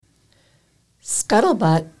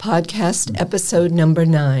Scuttlebutt Podcast Episode Number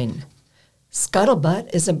 9.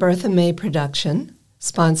 Scuttlebutt is a Bertha May production,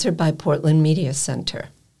 sponsored by Portland Media Center.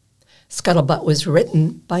 Scuttlebutt was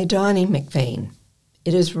written by Donnie McVeigh.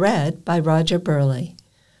 It is read by Roger Burley.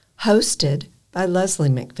 Hosted by Leslie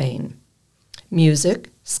McVeigh. Music,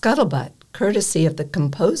 Scuttlebutt, courtesy of the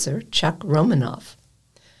composer Chuck Romanoff.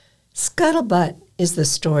 Scuttlebutt is the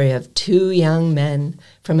story of two young men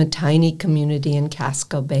from a tiny community in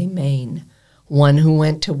Casco Bay, Maine. One who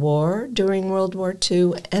went to war during World War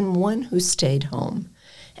II and one who stayed home,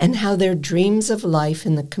 and how their dreams of life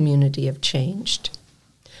in the community have changed.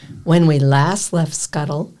 When we last left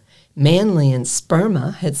Scuttle, Manly and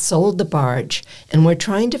Sperma had sold the barge and were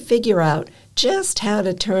trying to figure out just how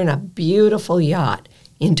to turn a beautiful yacht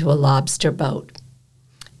into a lobster boat.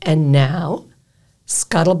 And now,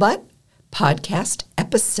 Scuttlebutt Podcast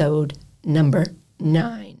Episode Number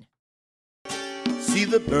 9. See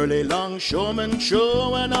the burly longshoreman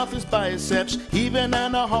showing off his biceps, heaving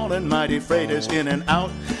and hauling mighty freighters in and out.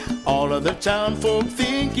 All of the town folk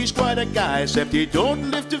think he's quite a guy, except he don't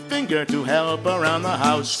lift a finger to help around the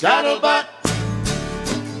house. Scuttlebutt,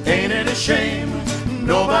 ain't it a shame?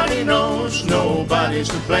 Nobody knows, nobody's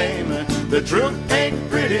to blame. The truth ain't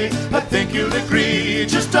pretty, I think you'll agree.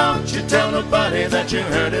 Just don't you tell nobody that you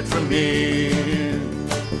heard it from me.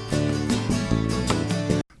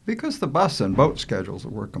 Because the bus and boat schedules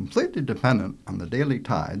were completely dependent on the daily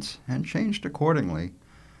tides and changed accordingly,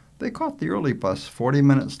 they caught the early bus 40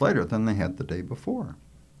 minutes later than they had the day before.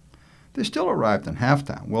 They still arrived in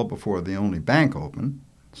Halftown well before the only bank opened,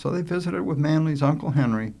 so they visited with Manly's Uncle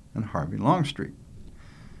Henry and Harvey Longstreet.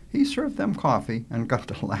 He served them coffee and got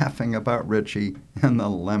to laughing about Richie and the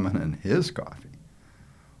lemon in his coffee.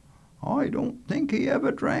 I don't think he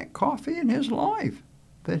ever drank coffee in his life,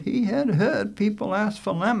 but he had heard people ask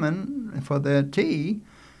for lemon for their tea,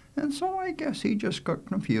 and so I guess he just got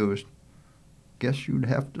confused. Guess you'd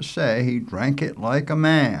have to say he drank it like a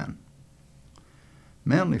man.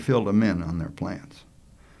 Manly filled them in on their plans.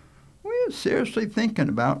 We're seriously thinking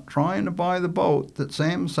about trying to buy the boat that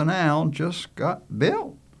Sam Sanal just got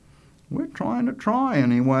built. We're try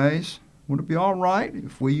anyways. Would it be all right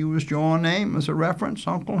if we used your name as a reference,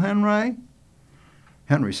 Uncle Henry?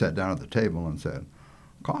 Henry sat down at the table and said,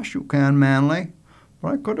 "Course you can, Manly, but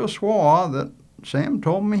I could have swore that Sam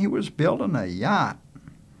told me he was building a yacht."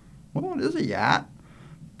 "Well, it is a yacht,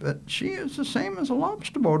 but she is the same as a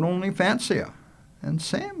lobster boat, only fancier, and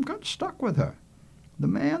Sam got stuck with her. The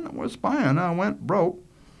man that was buying her went broke,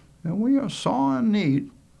 and we are sore in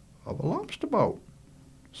need of a lobster boat."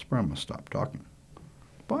 Sperma stopped talking.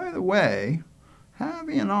 "By the way,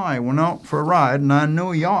 Harvey and I went out for a ride in our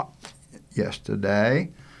new yacht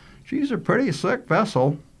yesterday. She's a pretty slick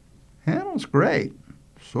vessel. Handles great.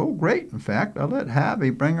 So great, in fact, I let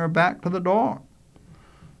Harvey bring her back to the dock.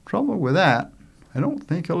 Trouble with that, I don't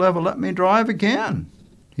think he'll ever let me drive again.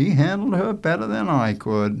 He handled her better than I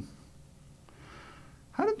could."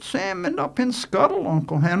 "How did Sam end up in Scuttle,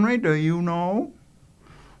 Uncle Henry, do you know?"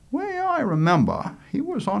 "Way I remember, he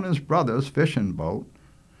was on his brother's fishing boat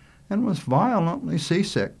and was violently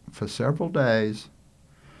seasick for several days.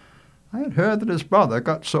 I had heard that his brother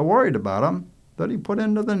got so worried about him that he put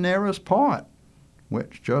into the nearest port,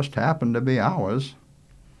 which just happened to be ours.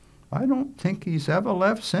 I don't think he's ever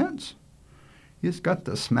left since. He's got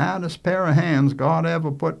the smartest pair of hands God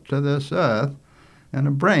ever put to this earth, and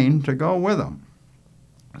a brain to go with him.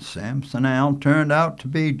 Sam Sanal turned out to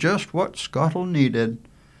be just what Scuttle needed.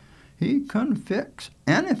 He can fix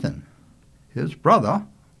anything. His brother,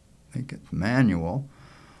 I think it's Manuel,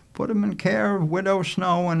 put him in care of Widow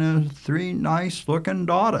Snow and his 3 nice-looking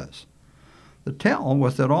daughters. The tell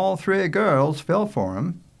was that all 3 girls fell for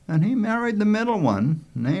him, and he married the middle one,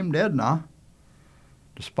 named Edna.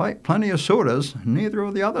 Despite plenty of suitors, neither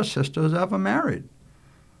of the other sisters ever married.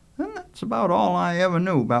 And that's about all I ever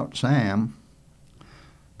knew about Sam."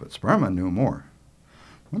 But Sperma knew more.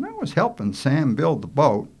 "When I was helping Sam build the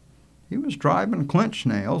boat, he was driving clinch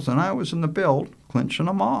nails, and I was in the build clinching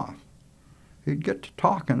them off. He'd get to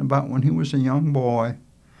talking about when he was a young boy.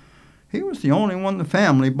 He was the only one in the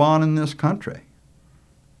family born in this country.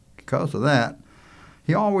 Because of that,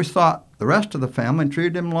 he always thought the rest of the family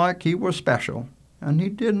treated him like he was special, and he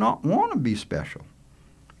did not want to be special.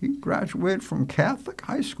 He graduated from Catholic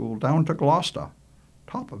high school down to Gloucester,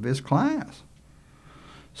 top of his class.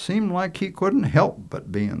 Seemed like he couldn't help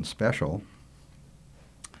but being special.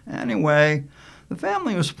 Anyway, the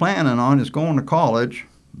family was planning on his going to college,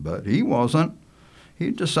 but he wasn't. He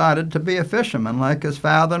decided to be a fisherman like his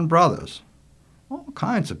father and brothers. All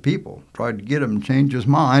kinds of people tried to get him to change his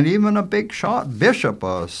mind, even a big shot bishop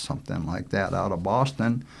or something like that out of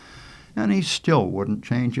Boston. and he still wouldn't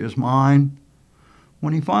change his mind.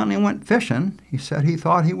 When he finally went fishing, he said he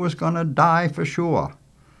thought he was going to die for sure.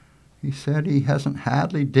 He said he hasn't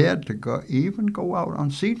hardly dared to even go out on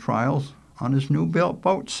sea trials on his new-built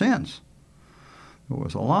boat since. There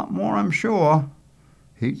was a lot more, I'm sure.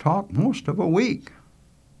 He talked most of a week.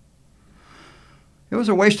 It was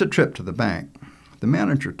a wasted trip to the bank. The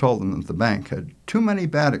manager told them that the bank had too many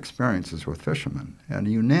bad experiences with fishermen, and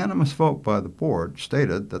a unanimous vote by the board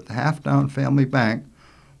stated that the Halfdown Family Bank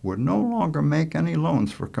would no longer make any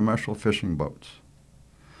loans for commercial fishing boats.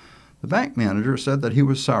 The bank manager said that he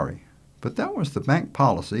was sorry, but that was the bank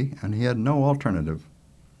policy and he had no alternative.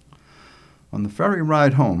 On the ferry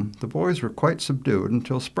ride home, the boys were quite subdued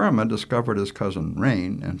until Sperma discovered his cousin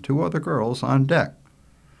Rain and 2 other girls on deck.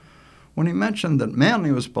 When he mentioned that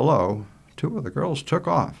Manly was below, 2 of the girls took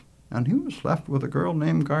off, and he was left with a girl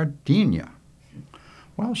named Gardenia.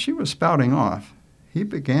 While she was spouting off, he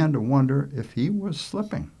began to wonder if he was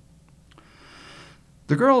slipping.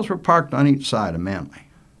 The girls were parked on each side of Manly.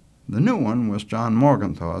 The new one was John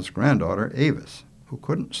Morgenthau's granddaughter, Avis, who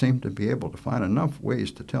couldn't seem to be able to find enough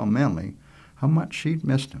ways to tell Manly how much she'd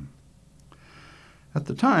missed him. At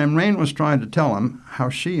the time, Rain was trying to tell him how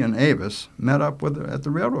she and Avis met up at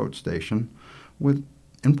the railroad station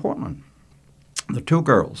in Portland. The 2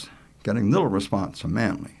 girls, getting little response from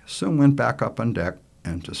Manly, soon went back up on deck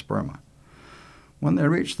and to Sperma. When they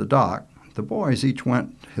reached the dock, the boys each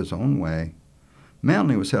went his own way.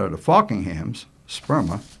 Manly was headed to Falkingham's,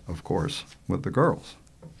 Sperma, of course, with the girls.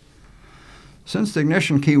 Since the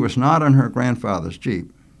ignition key was not in her grandfather's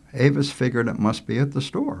Jeep, Avis figured it must be at the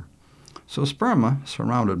store. So Sperma,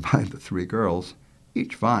 surrounded by the 3 girls,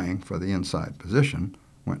 each vying for the inside position,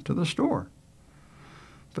 went to the store.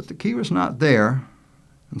 But the key was not there,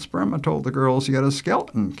 and Sperma told the girls he had a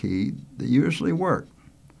skeleton key that usually worked.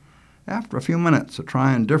 After a few minutes of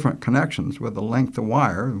trying different connections with a length of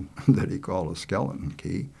wire that he called a skeleton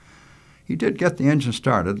key, he did get the engine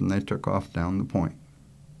started, and they took off down the point.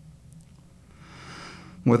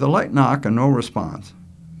 With a light knock and no response,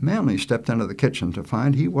 Manly stepped into the kitchen to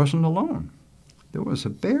find he wasn't alone. There was a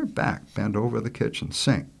bare back bent over the kitchen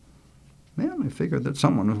sink. Manly figured that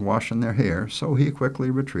someone was washing their hair, so he quickly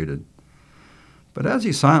retreated. But as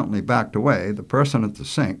he silently backed away, the person at the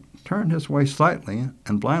sink turned his way slightly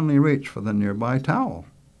and blindly reached for the nearby towel.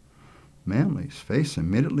 Manly's face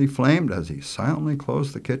immediately flamed as he silently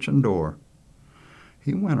closed the kitchen door.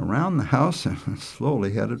 He went around the house and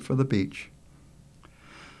slowly headed for the beach.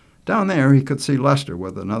 Down there he could see Lester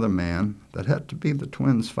with another man that had to be the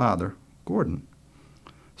twins' father, Gordon.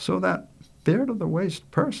 So that bare-to-the-waist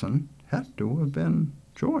person had to have been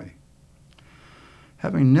Joy.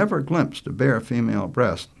 Having never glimpsed a bare female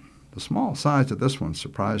breast, the small size of this one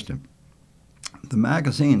surprised him. The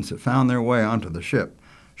magazines that found their way onto the ship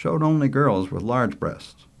showed only girls with large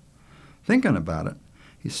breasts. Thinking about it,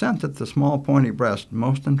 he sensed that the small pointy breast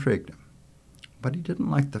most intrigued him, but he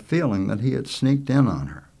didn't like the feeling that he had sneaked in on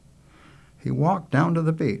her. He walked down to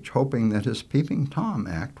the beach, hoping that his peeping Tom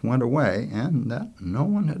act went away and that no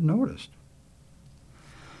one had noticed.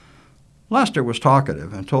 Lester was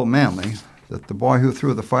talkative and told Manly that the boy who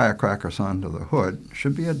threw the firecrackers onto the hood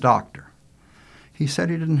should be a doctor. He said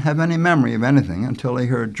he didn't have any memory of anything until he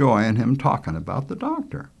heard Joy and him talking about the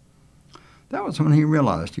doctor. That was when he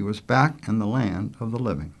realized he was back in the land of the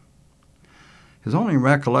living. His only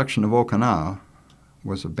recollection of Okinawa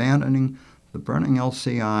was abandoning the burning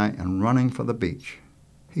LCI and running for the beach.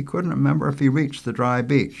 He couldn't remember if he reached the dry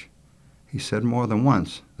beach. He said more than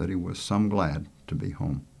once that he was some glad to be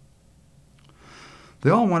home. They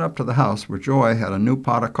all went up to the house where Joy had a new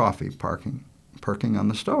pot of coffee perking on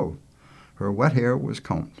the stove. Her wet hair was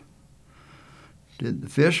combed. "Did the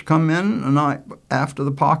fish come in the night after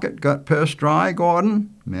the pocket got pissed dry,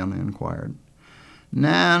 Gordon?" Manly inquired.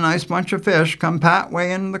 "Nah, a nice bunch of fish come part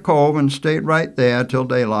way into the cove and stayed right there till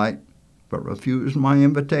daylight, but refused my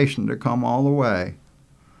invitation to come all the way.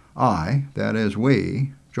 I, that is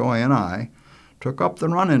we, Joy and I, took up the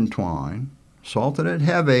running twine, salted it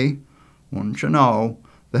heavy. Wouldn't you know,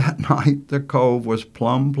 that night the cove was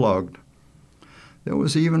plumb plugged. There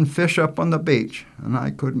was even fish up on the beach, and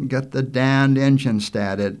I couldn't get the damned engine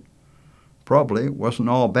started. Probably it wasn't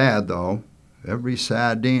all bad, though. Every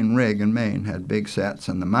sardine rig in Maine had big sets,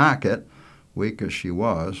 and the market, weak as she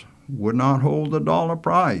was, would not hold $1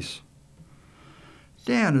 price."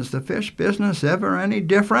 "Dad, is the fish business ever any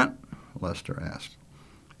different?" Lester asked.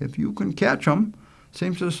 "If you can catch 'em,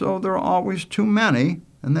 seems as though there are always too many,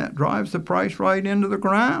 and that drives the price right into the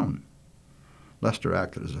ground." Lester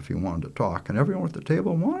acted as if he wanted to talk, and everyone at the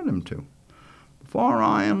table wanted him to. "Before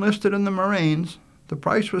I enlisted in the Marines, the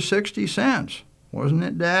price was 60 cents. Wasn't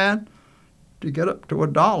it, Dad? to get up to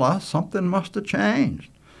 $1, something must have changed.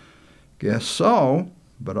 Guess so,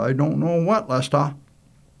 but I don't know what, Lester.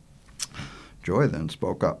 Joy then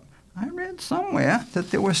spoke up. I read somewhere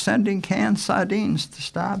that they were sending canned sardines to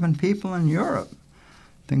starving people in Europe.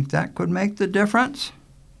 Think that could make the difference?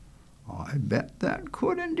 I bet that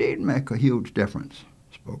could indeed make a huge difference,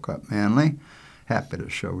 spoke up Manly, happy to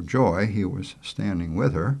show Joy he was standing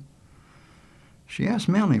with her. She asked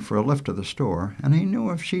Manly for a lift to the store, and he knew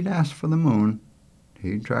if she'd asked for the moon,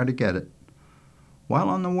 he'd try to get it. While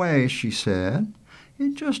on the way, she said,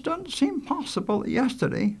 it just doesn't seem possible that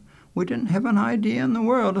yesterday we didn't have an idea in the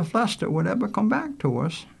world if Lester would ever come back to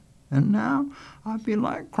us. And now I'd be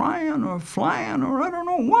like crying or flying or I don't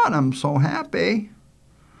know what. I'm so happy.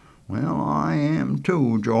 Well, I am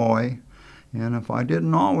too, Joy. And if I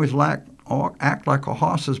didn't always act like a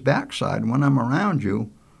horse's backside when I'm around you,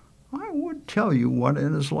 I would tell you what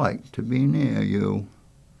it is like to be near you.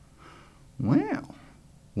 Well,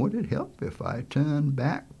 would it help if I turned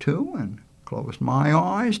back too and closed my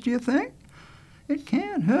eyes, do you think? It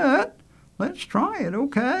can't hurt. Let's try it,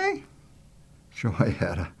 okay? Joy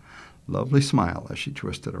had a lovely smile as she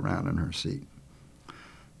twisted around in her seat.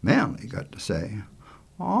 Manly got to say,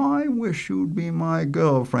 I wish you'd be my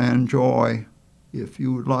girlfriend, Joy, if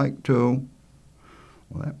you'd like to.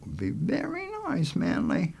 Well, that would be very nice,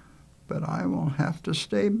 Manly. But I have to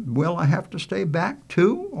stay back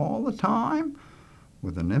too all the time?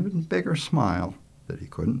 With an even bigger smile that he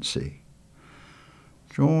couldn't see.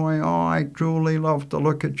 Joy, I truly love to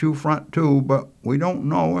look at you front too, but we don't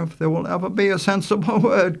know if there will ever be a sensible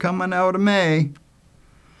word coming out of me.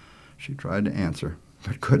 She tried to answer,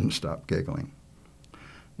 but couldn't stop giggling.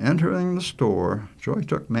 Entering the store, Joy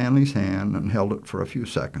took Manly's hand and held it for a few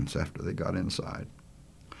seconds after they got inside.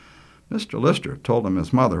 Mr. Lister told him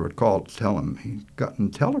his mother had called to tell him he'd gotten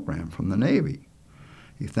a telegram from the Navy.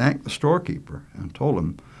 He thanked the storekeeper and told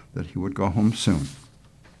him that he would go home soon.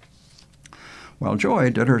 While Joy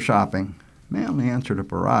did her shopping, Manly answered a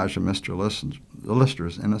barrage of Mr.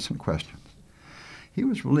 Lister's innocent questions. He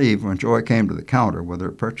was relieved when Joy came to the counter with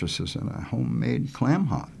her purchases in a homemade clam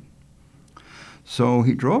hot. So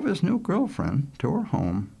he drove his new girlfriend to her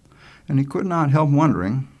home, and he could not help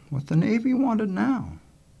wondering what the Navy wanted now.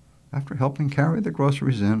 After helping carry the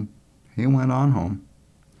groceries in, he went on home.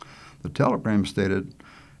 The telegram stated,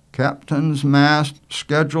 Captain's mast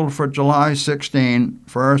scheduled for July 16,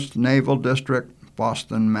 1st Naval District,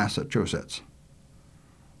 Boston, Massachusetts.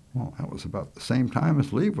 Well, that was about the same time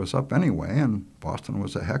as leave was up anyway, and Boston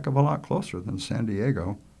was a heck of a lot closer than San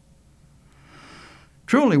Diego.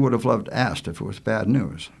 Truly would have loved to ask if it was bad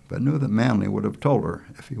news, but knew that Manly would have told her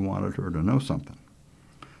if he wanted her to know something.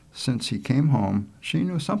 Since he came home, she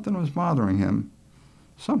knew something was bothering him.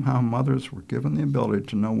 Somehow mothers were given the ability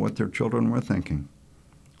to know what their children were thinking.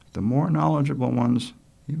 The more knowledgeable ones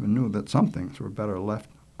even knew that some things were better left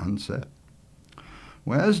unsaid.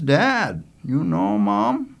 Where's Dad? You know,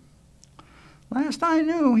 Mom? Last I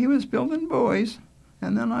knew, he was building buoys,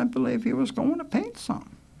 and then I believe he was going to paint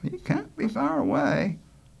some. He can't be far away.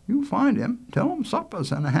 You find him. Tell him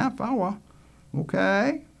supper's in a half hour.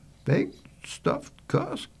 Okay? Baked stuffed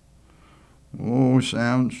cusk. Oh,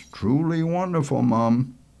 sounds truly wonderful,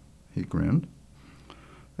 Mum. He grinned.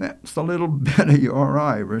 That's the little bit of your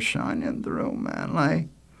Irish shining through, Manly.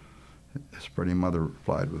 His pretty mother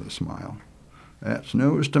replied with a smile. That's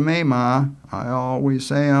news to me, Ma. I always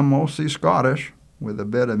say I'm mostly Scottish, with a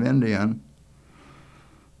bit of Indian.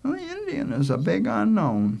 Well, the Indian is a big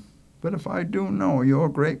unknown, but if I do know your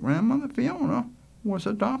great-grandmother Fiona was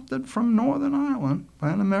adopted from Northern Ireland by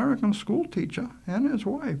an American schoolteacher and his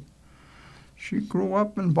wife. She grew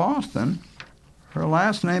up in Boston. Her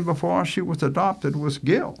last name before she was adopted was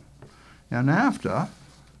Gill, and after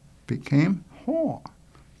became Hoare.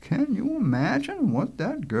 Can you imagine what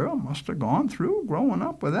that girl must have gone through growing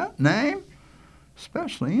up with that name,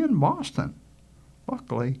 especially in Boston?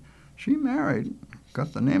 Luckily, she married,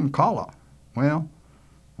 got the name Collar. Well,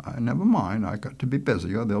 never mind, I got to be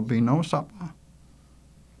busy or there'll be no supper.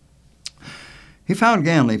 He found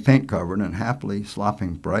Ganley paint-covered and happily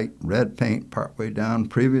slopping bright red paint partway down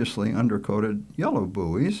previously undercoated yellow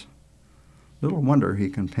buoys. Little wonder he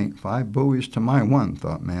can paint 5 buoys to my 1,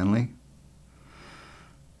 thought Manly.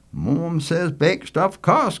 Mom says baked stuffed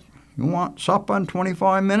cusk. You want supper in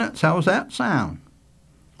 25 minutes? How's that sound?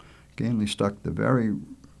 Ganley stuck the very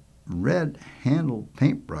red-handled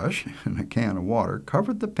paintbrush in a can of water,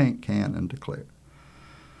 covered the paint can, and declared,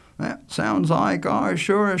 That sounds like I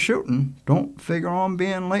sure is shooting. Don't figure on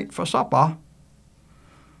being late for supper.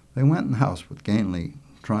 They went in the house with Ganley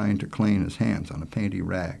trying to clean his hands on a painty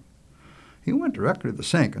rag. He went directly to the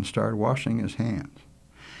sink and started washing his hands.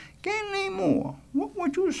 Ganley, more, what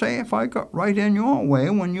would you say if I got right in your way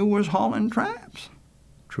when you was hauling traps?"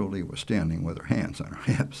 Truly was standing with her hands on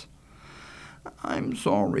her hips. "I'm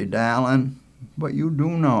sorry, darling, but you do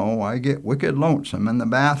know I get wicked lonesome in the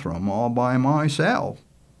bathroom all by myself,"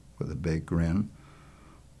 with a big grin.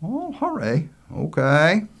 "Oh, hurry,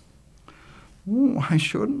 okay." "Oh, I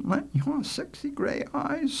shouldn't let your sexy gray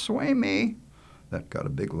eyes sway me." That got a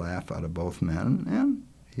big laugh out of both men, and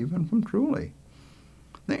even from Truly.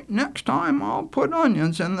 "Think next time I'll put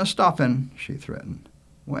onions in the stuffing," she threatened.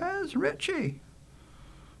 "Where's Richie?"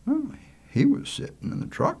 "Well, he was sitting in the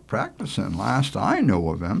truck practicing last I knew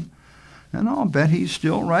of him, and I'll bet he's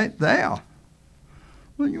still right there."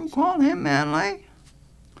 "Will you call him Manly?"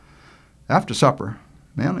 After supper,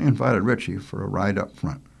 Manly invited Richie for a ride up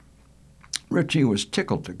front. Richie was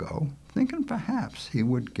tickled to go, thinking perhaps he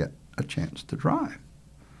would get a chance to drive.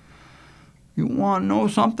 "You want to know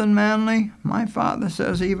something, Manly? My father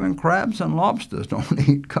says even crabs and lobsters don't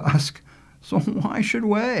eat cusk, so why should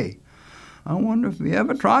we? I wonder if we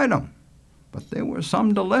ever tried 'em. But they were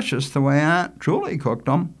some delicious the way Aunt Truly cooked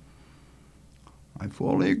 'em." "I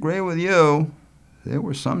fully agree with you. They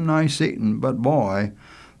were some nice eating, but boy,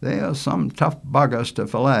 they are some tough buggers to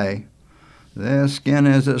fillet. Their skin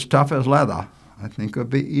is as tough as leather. I think it would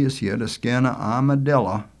be easier to skin an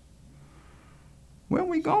armadillo." "Where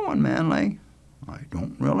we going, Manly?" "I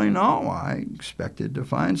don't really know. I expected to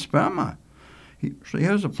find Sperma. He usually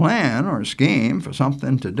has a plan or a scheme for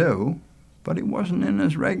something to do, but he wasn't in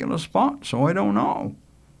his regular spot, so I don't know."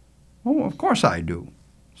 "Oh, of course I do.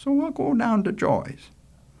 So we'll go down to Joy's."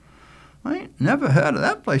 "I ain't never heard of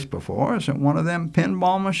that place before. Is it one of them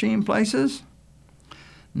pinball machine places?"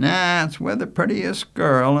 "Nah, it's where the prettiest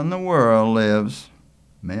girl in the world lives."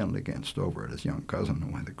 Manly glanced over at his young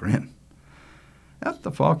cousin with a grin. At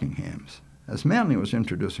the Falkinghams, as Manly was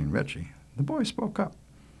introducing Richie, the boy spoke up.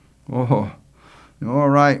 "Oh, you're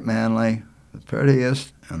right, Manly. The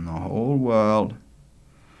prettiest in the whole world."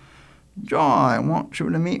 "Joy, I want you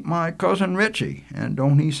to meet my cousin Richie, and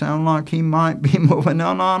don't he sound like he might be moving in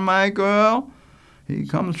on my girl? He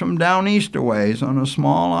comes from down east a ways on a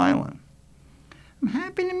small island." "I'm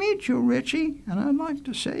happy to meet you, Richie, and I'd like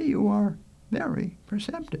to say you are very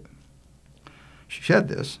perceptive." She said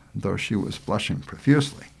this, though she was blushing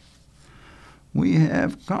profusely. "We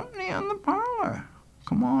have company in the parlor.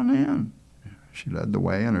 Come on in." She led the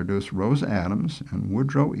way, introduced Rose Adams and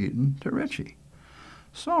Woodrow Eaton to Richie.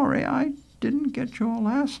 "Sorry, I didn't get your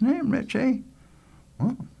last name, Richie."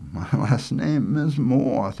 "Well, my last name is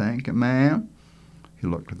Moore, thank you, ma'am." He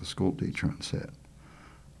looked at the schoolteacher and said,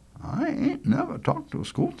 "I ain't never talked to a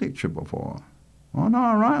schoolteacher before. On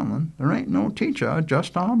our island, there ain't no teacher,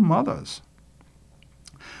 just our mothers."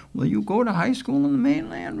 "Will you go to high school in the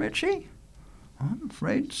mainland, Richie?" "I'm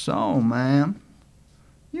afraid so, ma'am."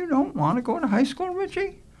 "You don't want to go to high school,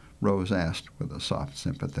 Richie?" Rose asked with a soft,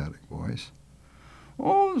 sympathetic voice.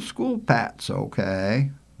 "Oh, the school pat's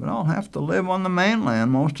okay, but I'll have to live on the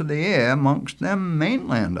mainland most of the year amongst them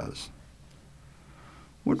mainlanders."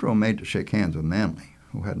 Woodrow made to shake hands with Manly,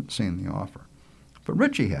 who hadn't seen the offer. But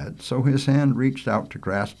Richie had, so his hand reached out to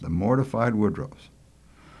grasp the mortified Woodrow's.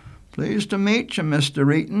 "Pleased to meet you,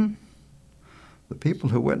 Mr. Eaton." The people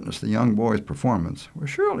who witnessed the young boy's performance were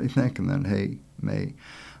surely thinking that he may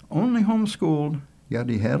only homeschooled, yet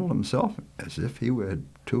he handled himself as if he were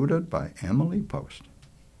tutored by Emily Post.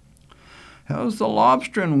 "How's the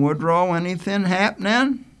lobstering, Woodrow? Anything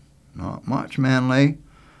happening?" "Not much, Manly,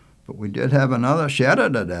 but we did have another shedder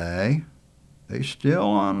today." "They still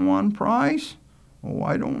on one price?" "Oh,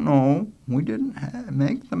 I don't know. We didn't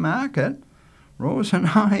make the market. Rose and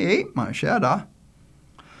I ate my shedder."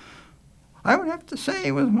 "I would have to say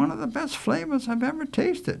it was one of the best flavors I've ever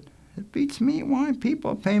tasted. It beats me why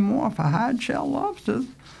people pay more for hard-shell lobsters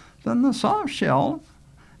than the soft-shell,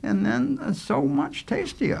 and then they're so much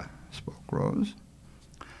tastier," spoke Rose.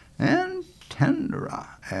 "And tenderer,"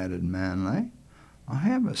 added Manly. "I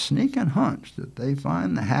have a sneaking hunch that they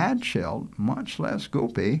find the hard-shelled much less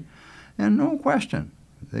goopy, and no question,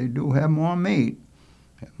 they do have more meat.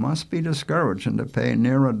 It must be discouraging to pay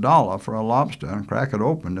near $1 for a lobster and crack it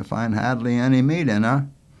open to find hardly any meat in her.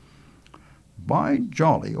 By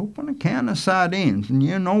jolly, open a can of sardines, and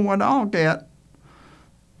you know what I'll get."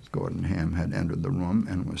 Gordon Ham had entered the room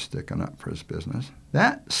and was sticking up for his business.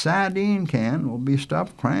 "That sardine can will be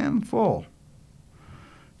stuffed cram full."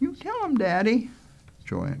 "You tell him, Daddy,"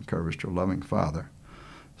 Joy encouraged her loving father.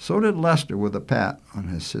 So did Lester with a pat on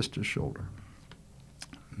his sister's shoulder.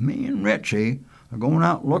 "Me and Richie are going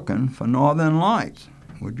out looking for northern lights.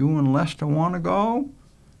 Would you and Lester want to go?"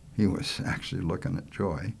 He was actually looking at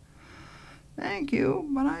Joy. "Thank you,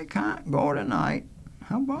 but I can't go tonight.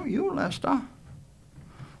 How about you, Lester?"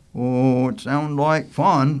 "Oh, it sounds like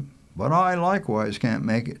fun, but I likewise can't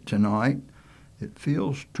make it tonight. It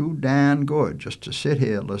feels too dan good just to sit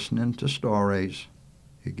here listening to stories."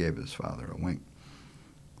 He gave his father a wink.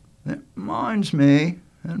 "It reminds me,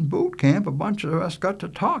 in boot camp a bunch of us got to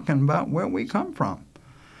talking about where we come from.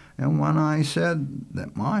 And when I said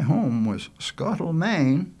that my home was Scuttle,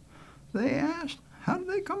 Maine, they asked, how did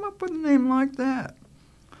they come up with a name like that?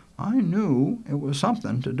 I knew it was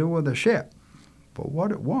something to do with a ship, but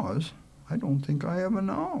what it was, I don't think I ever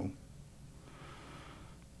know."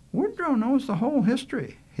 "Woodrow knows the whole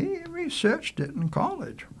history. He researched it in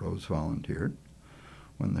college," Rose volunteered.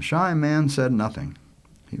 When the shy man said nothing,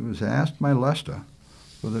 he was asked by Lester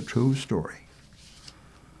for the true story.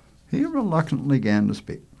 He reluctantly began to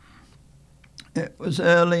speak. "It was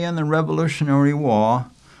early in the Revolutionary War,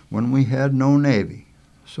 when we had no navy,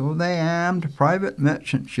 so they armed private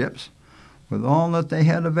merchant ships with all that they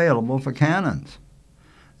had available for cannons.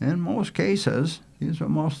 In most cases, these were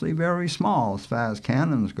mostly very small as far as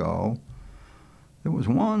cannons go. There was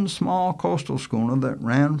one small coastal schooner that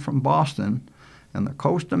ran from Boston and the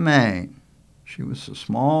coast of Maine. She was a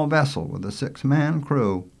small vessel with a 6-man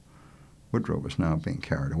crew." Woodrow was now being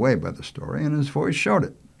carried away by the story, and his voice showed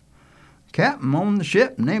it. "Captain owned the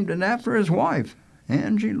ship and named it after his wife,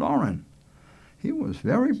 Angie Lauren. He was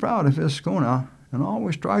very proud of his schooner and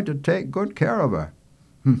always tried to take good care of her.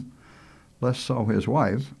 Less so his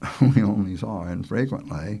wife, who he only saw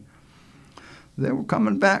infrequently. They were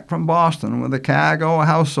coming back from Boston with a cargo of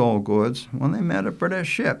household goods when they met a British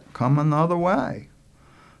ship coming the other way.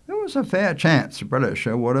 There was a fair chance the British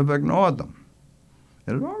would have ignored them.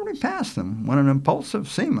 It had already passed them when an impulsive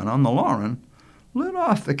seaman on the Lauren lit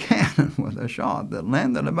off the cannon with a shot that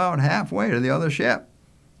landed about halfway to the other ship.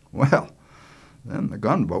 Well, then the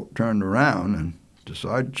gunboat turned around and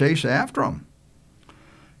decided to chase after him.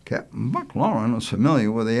 Captain Buck Lauren was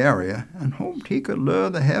familiar with the area and hoped he could lure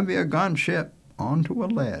the heavier gunship onto a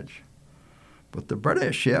ledge. But the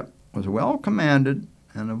British ship was well commanded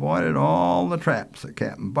and avoided all the traps that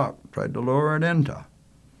Captain Buck tried to lure it into.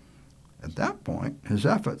 At that point, his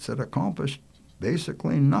efforts had accomplished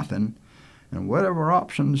basically nothing, and whatever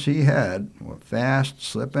options he had were fast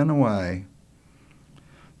slipping away.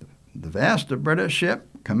 The vaster British ship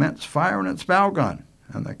commenced firing its bow gun,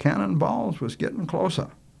 and the cannonballs was getting closer.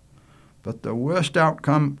 But the worst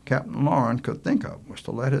outcome Captain Lauren could think of was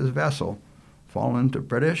to let his vessel fall into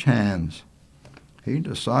British hands. He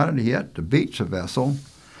decided he had to beach the vessel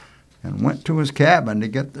and went to his cabin to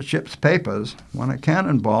get the ship's papers when a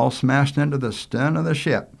cannonball smashed into the stern of the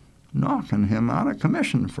ship, knocking him out of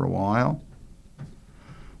commission for a while.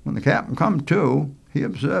 When the captain come to, he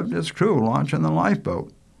observed his crew launching the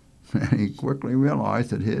lifeboat, and he quickly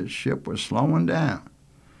realized that his ship was slowing down.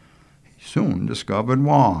 He soon discovered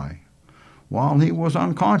why. While he was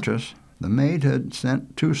unconscious, the mate had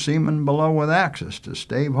sent 2 seamen below with axes to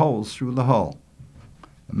stave holes through the hull.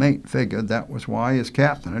 The mate figured that was why his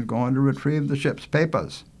captain had gone to retrieve the ship's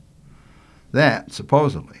papers. That,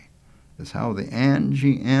 supposedly, is how the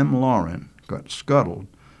Angie M. Lauren got scuttled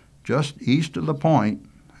just east of the point,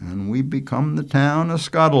 and we become the town of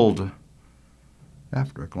Scuttled.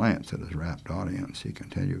 After a glance at his rapt audience, he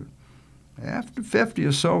continued, "After 50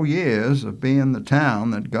 or so years of being the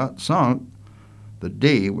town that got sunk, the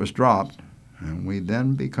D was dropped, and we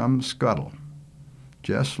then become Scuttle,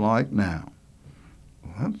 just like now."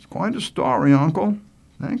 "Well, that's quite a story, Uncle.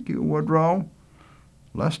 Thank you, Woodrow."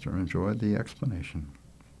 Lester enjoyed the explanation.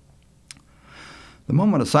 The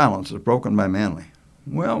moment of silence was broken by Manly.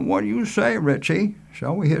 "Well, what do you say, Richie?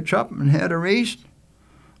 Shall we hitch up and head her east?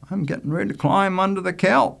 I'm getting ready to climb under the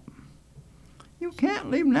kelp." "You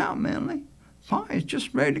can't leave now, Manly. Pie's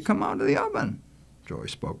just ready to come out of the oven." Joy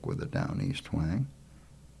spoke with a down-east twang.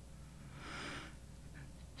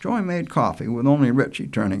 Joy made coffee with only Richie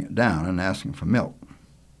turning it down and asking for milk.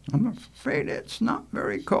 "I'm afraid it's not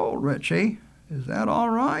very cold, Richie. Is that all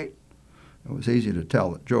right?" It was easy to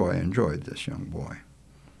tell that Joy enjoyed this young boy.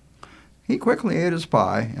 He quickly ate his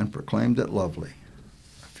pie and proclaimed it lovely.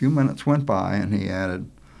 A few minutes went by, and he added,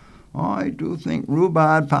 "I do think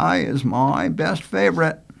rhubarb pie is my best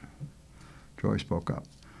favorite." Joy spoke up.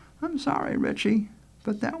 "I'm sorry, Richie,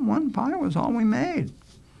 but that one pie was all we made."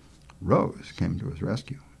 Rose came to his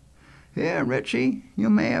rescue. "Here, Richie, you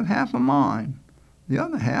may have half of mine. The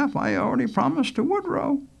other half I already promised to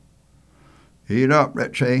Woodrow." "Eat up,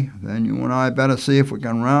 Richie. Then you and I better see if we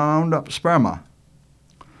can round up sperma."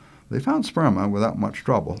 They found sperma without much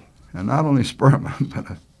trouble, and not only sperma, but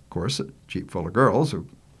of course a jeep full of girls who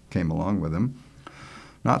came along with him.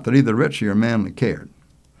 Not that either Richie or Manly cared.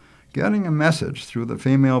 Getting a message through the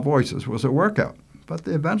female voices was a workout, but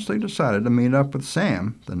they eventually decided to meet up with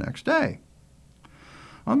Sam the next day.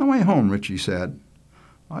 On the way home, Richie said,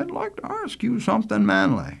 "I'd like to ask you something,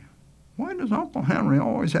 Manly. Why does Uncle Henry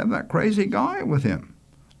always have that crazy guy with him?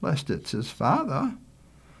 Lest it's his father."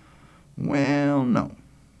 "Well, no,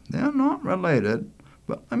 they're not related,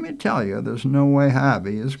 but let me tell you, there's no way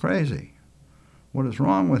Harvey is crazy. What is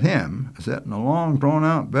wrong with him is that in a long,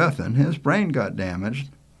 drawn-out birthing, his brain got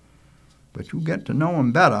damaged. But you get to know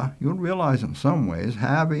him better, you'll realize in some ways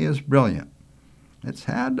Harvey is brilliant. It's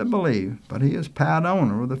hard to believe, but he is part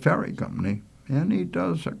owner of the ferry company, and he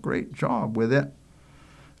does a great job with it.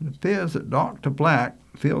 It appears that Dr. Black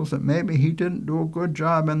feels that maybe he didn't do a good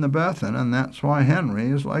job in the birthing, and that's why Henry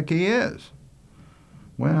is like he is.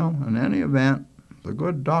 Well, in any event, the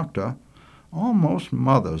good doctor almost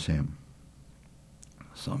mothers him."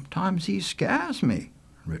 "Sometimes he scares me."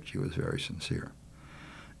 Richie was very sincere.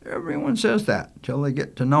 "Everyone says that till they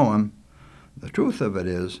get to know him. The truth of it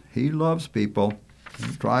is he loves people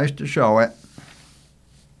and tries to show it."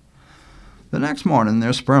 The next morning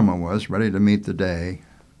their sperma was ready to meet the day.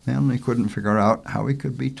 Manly couldn't figure out how he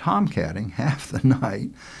could be tomcatting half the night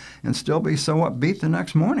and still be so upbeat the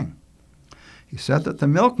next morning. He said that the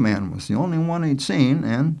milkman was the only one he'd seen,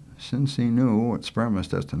 and since he knew what Sperma's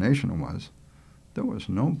destination was, there was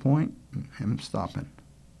no point in him stopping.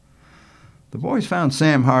 The boys found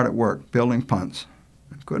Sam hard at work building punts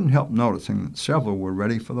and couldn't help noticing that several were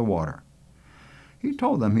ready for the water. He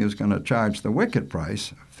told them he was going to charge the wicked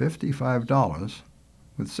price of $55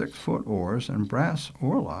 with 6-foot oars and brass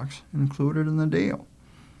oarlocks included in the deal.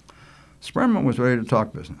 Sperma was ready to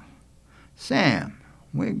talk business. "Sam,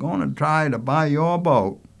 we're going to try to buy your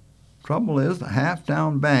boat. Trouble is the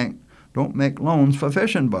Half-Down Bank don't make loans for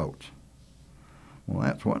fishing boats." "Well,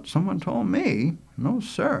 that's what someone told me." "No,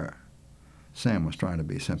 sir." Sam was trying to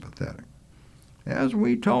be sympathetic. "As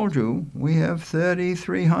we told you, we have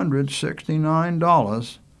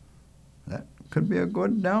 $3,369. That could be a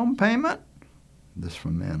good down payment?" This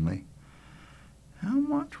from Manly. "How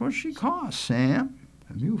much will she cost, Sam?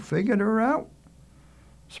 Have you figured her out?"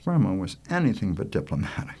 Sperma was anything but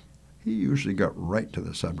diplomatic. He usually got right to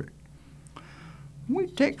the subject. "We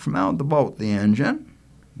take from out the boat the engine,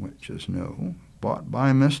 which is new, bought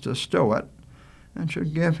by Mr. Stewart, and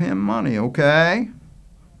should give him money, okay?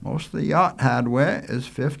 Most of the yacht hardware is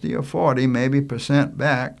 50 or 40, maybe %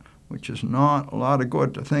 back, which is not a lot of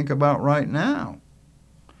good to think about right now.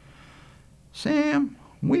 Sam,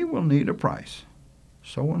 we will need a price,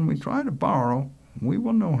 so when we try to borrow, we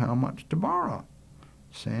will know how much to borrow."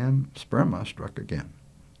 Sperma struck again.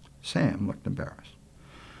 Sam looked embarrassed.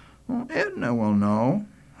 "Well, Edna will know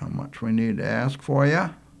how much we need to ask for you.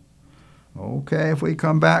 Okay if we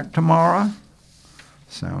come back tomorrow?"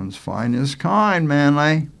 "Sounds fine as kind,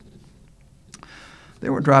 Manly." They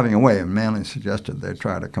were driving away, and Manly suggested they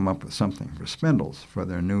try to come up with something for spindles for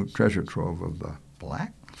their new treasure trove of the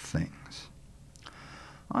black things.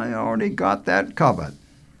 "I already got that covered.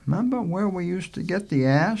 Remember where we used to get the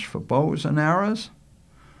ash for bows and arrows?"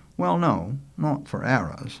 "Well, no, not for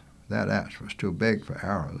arrows. That ash was too big for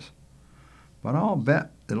arrows. But I'll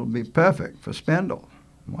bet it'll be perfect for spindles.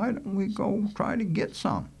 Why don't we go try to get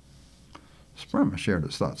some?" Sperma shared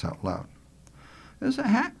his thoughts out loud. "There's a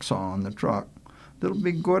hacksaw in the truck that'll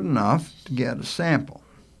be good enough to get a sample."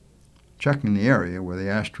 Checking the area where the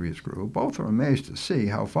ash trees grew, both were amazed to see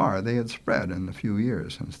how far they had spread in the few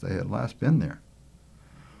years since they had last been there.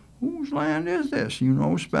 "Whose land is this, you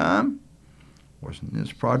know, Sperm? Wasn't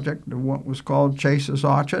this project of what was called Chase's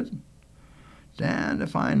Orchard?" "Damned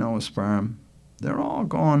if I know, Sperm. They're all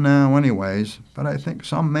gone now anyways, but I think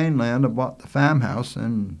some mainlander bought the farmhouse,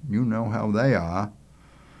 and you know how they are.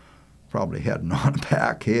 Probably heading on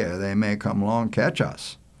back here. They may come along and catch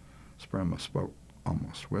us." Sperma spoke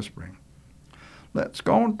almost whispering. "Let's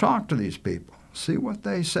go and talk to these people, see what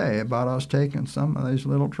they say about us taking some of these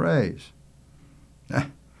little trays."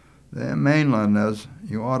 "They're mainlanders.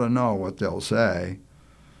 You ought to know what they'll say."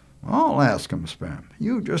 "I'll ask them, Sperm.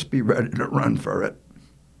 You just be ready to run for it."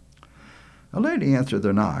 A lady answered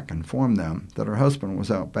their knock and informed them that her husband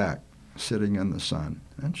was out back, sitting in the sun,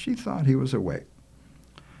 and she thought he was awake.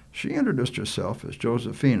 She introduced herself as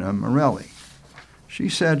Josephina Morelli. She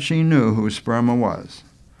said she knew who Sperma was,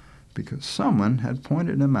 because someone had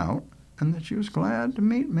pointed him out, and that she was glad to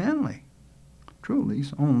meet Manly,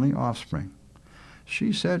 Truly's only offspring.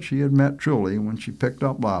 She said she had met Truly when she picked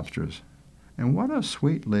up lobsters, and what a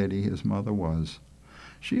sweet lady his mother was.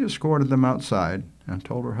 She escorted them outside and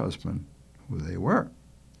told her husband who they were.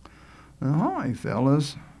 "Hi,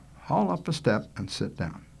 fellas. Haul up a step and sit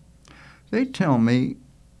down. Then tell me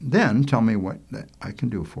what I can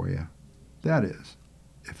do for you. That is,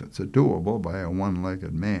 if it's doable by a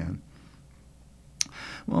one-legged man.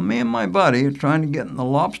 Well, me and my buddy are trying to get in the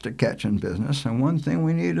lobster catching business, and one thing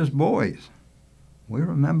we need is buoys. We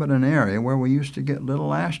remembered an area where we used to get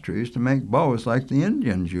little ash trees to make bows like the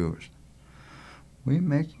Indians used.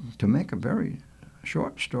 To make a very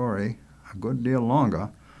short story a good deal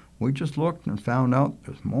longer, we just looked and found out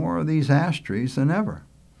there's more of these ash trees than ever.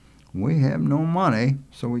 We have no money,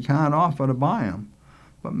 so we can't offer to buy them,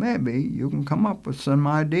 but maybe you can come up with some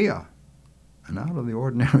idea. An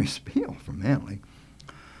out-of-the-ordinary spiel from Manley.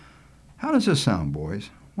 How does this sound,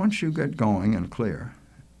 boys? Once you get going and clear,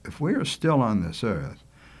 if we are still on this earth,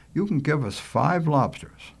 you can give us 5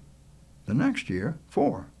 lobsters. The next year,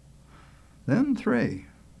 4. Then 3.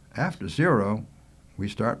 After 0, we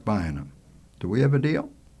start buying them. Do we have a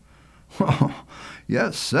deal? Oh,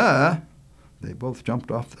 yes, sir. They both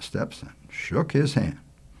jumped off the steps and shook his hand.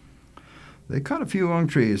 They cut a few young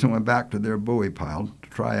trees and went back to their buoy pile to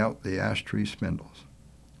try out the ash tree spindles.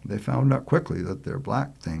 They found out quickly that their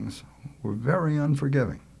black things were very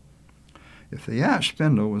unforgiving. If the ash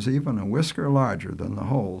spindle was even a whisker larger than the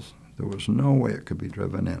holes, there was no way it could be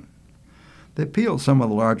driven in. They peeled some of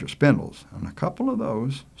the larger spindles, and a couple of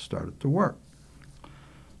those started to work.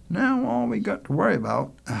 Now all we got to worry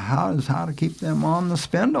about is how to keep them on the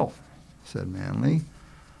spindle, said Manley.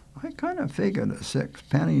 I kind of figured a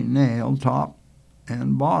 6-penny nail top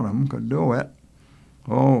and bottom could do it.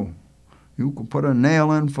 Oh, you could put a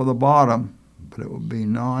nail in for the bottom, but it would be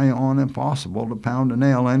nigh on impossible to pound a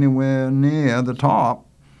nail anywhere near the top.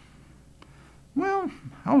 Well,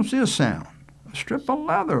 how's this sound? A strip of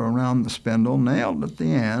leather around the spindle nailed at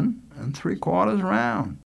the end and 3/4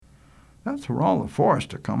 round. That's where all the force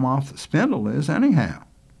to come off the spindle is anyhow.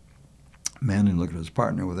 Manley looked at his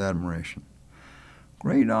partner with admiration.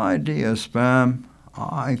 Great idea, Spam.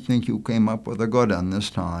 I think you came up with a good one this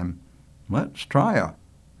time. Let's try her.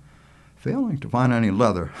 Failing to find any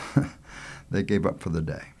leather, they gave up for the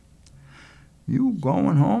day. You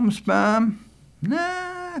going home, Spam?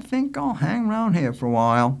 Nah, I think I'll hang around here for a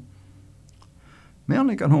while.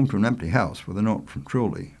 Manley got home to an empty house with a note from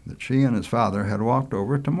Truly that she and his father had walked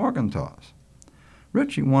over to Morgenthau's.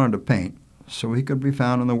 Richie wanted to paint, so he could be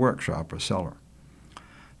found in the workshop or cellar.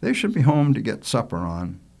 They should be home to get supper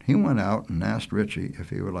on. He went out and asked Richie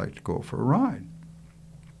if he would like to go for a ride.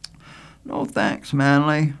 No thanks,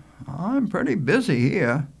 Manley. I'm pretty busy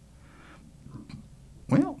here.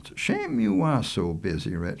 Well, it's a shame you are so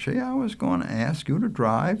busy, Richie. I was going to ask you to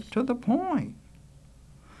drive to the Point.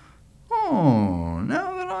 Oh,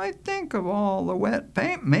 now that I think of all the wet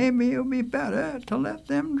paint, maybe it'll be better to let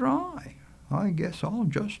them dry. I guess I'll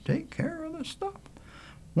just take care of the stuff.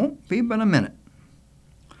 Won't be but a minute.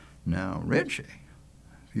 Now, Richie,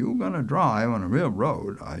 if you're going to drive on a real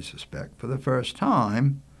road, I suspect, for the first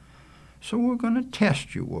time, so we're going to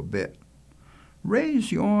test you a bit.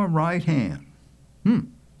 Raise your right hand.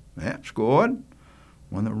 That's good.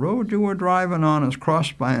 When the road you were driving on is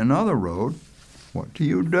crossed by another road, what do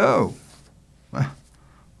you do? Well,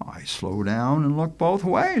 I slow down and look both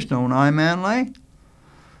ways, don't I, Manley?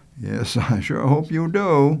 Yes, I sure hope you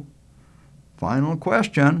do. Final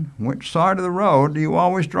question, which side of the road do you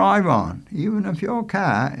always drive on, even if your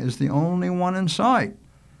car is the only one in sight?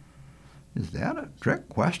 Is that a trick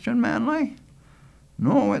question, Manley?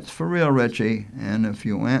 No, it's for real, Richie, and if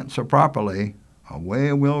you answer properly,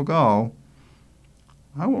 away we'll go.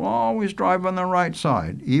 I will always drive on the right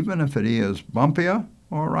side, even if it is bumpier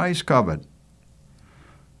or ice-covered.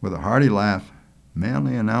 With a hearty laugh,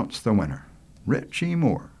 Manley announced the winner. Richie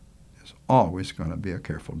Moore is always going to be a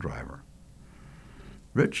careful driver.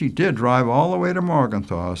 Richie did drive all the way to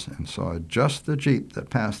Morgenthau's and saw just the Jeep that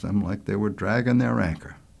passed them like they were dragging their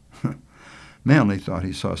anchor. Manley thought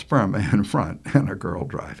he saw Sperma in front and a girl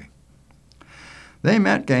driving. They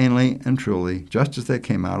met Gainley and Truly just as they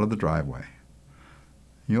came out of the driveway.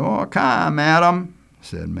 Your car, madam,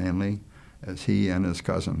 said Manley as he and his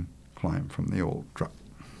cousin climbed from the old truck.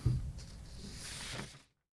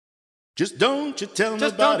 Just don't you tell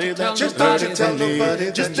nobody that you heard it from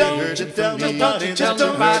me. Just don't you tell nobody that you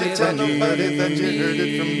heard it from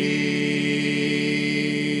me.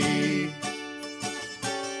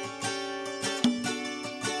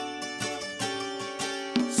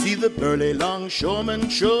 See the burly longshoreman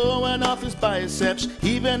showing off his biceps,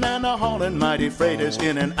 heaving and hauling mighty freighters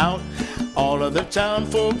in and out. All of the town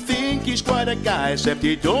folk think he's quite a guy, except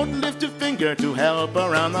he don't lift a finger to help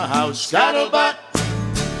around the house. Scuttlebutt!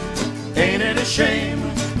 Ain't it a shame?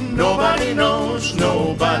 Nobody knows,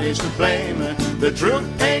 nobody's to blame. The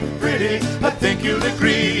truth ain't pretty, I think you'll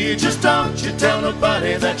agree. Just don't you tell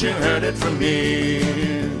nobody that you heard it from me.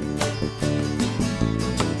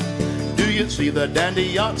 Do you See the dandy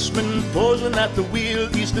yachtsman posing at the wheel.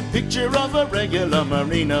 He's the picture of a regular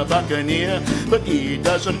marina buccaneer, but he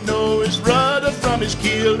doesn't know his rudder from his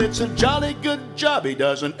keel. It's a jolly good job, he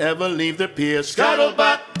doesn't ever leave the pier.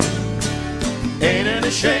 Scuttlebutt, ain't it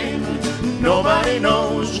a shame? Nobody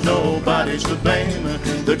knows, nobody's to blame.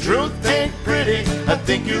 The truth ain't pretty, I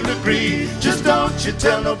think you'll agree. Just don't you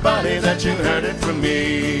tell nobody that you heard it from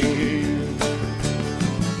me.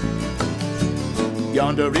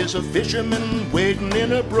 Yonder is a fisherman wading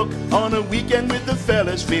in a brook on a weekend with the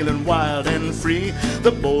fellas feeling wild and free.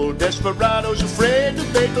 The bold desperado's afraid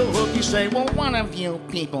to take a hook. He say, well, one of you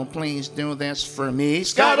people please do this for me.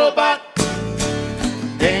 Scuttlebutt,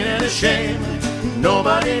 ain't it a shame?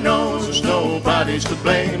 Nobody knows, nobody's to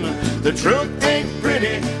blame. The truth ain't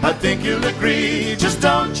pretty, I think you'll agree. Just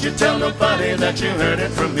don't you tell nobody that you heard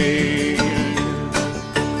it from me.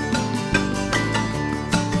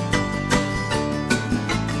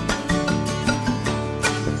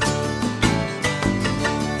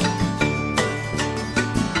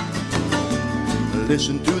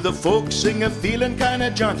 Listen to the folks sing a feeling kinda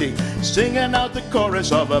jaunty, singing out the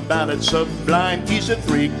chorus of a ballad sublime. He's a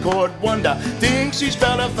three-chord wonder, thinks he's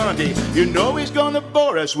Belafonte. You know he's gonna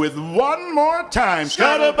bore us with one more time.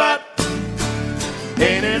 Scuttlebutt,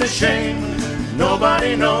 ain't it a shame?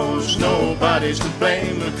 Nobody knows, nobody's to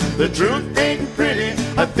blame. The truth ain't pretty,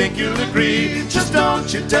 I think you'll agree. Just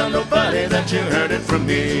don't you tell nobody that you heard it from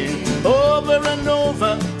me. Over and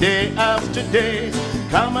over, day after day,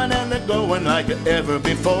 coming and going like ever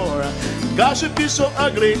before. Gossip is so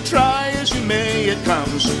ugly, try as you may, it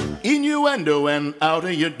comes innuendo and out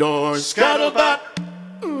of your door. Scuttlebutt,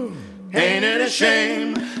 ain't it a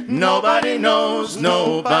shame? Nobody knows,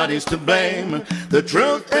 nobody's to blame. The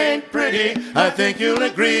truth ain't pretty, I think you'll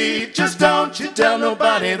agree. Just don't you tell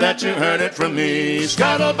nobody that you heard it from me.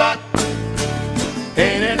 Scuttlebutt,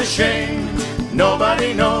 ain't it a shame?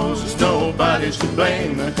 Nobody knows, nobody's to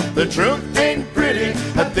blame. The truth ain't pretty,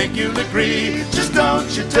 I think you'll agree. Just don't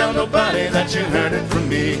you tell nobody that you heard it from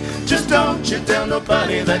me. Just don't you tell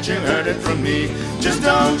nobody that you heard it from me. Just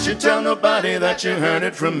don't you tell nobody that you heard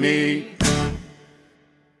it from me.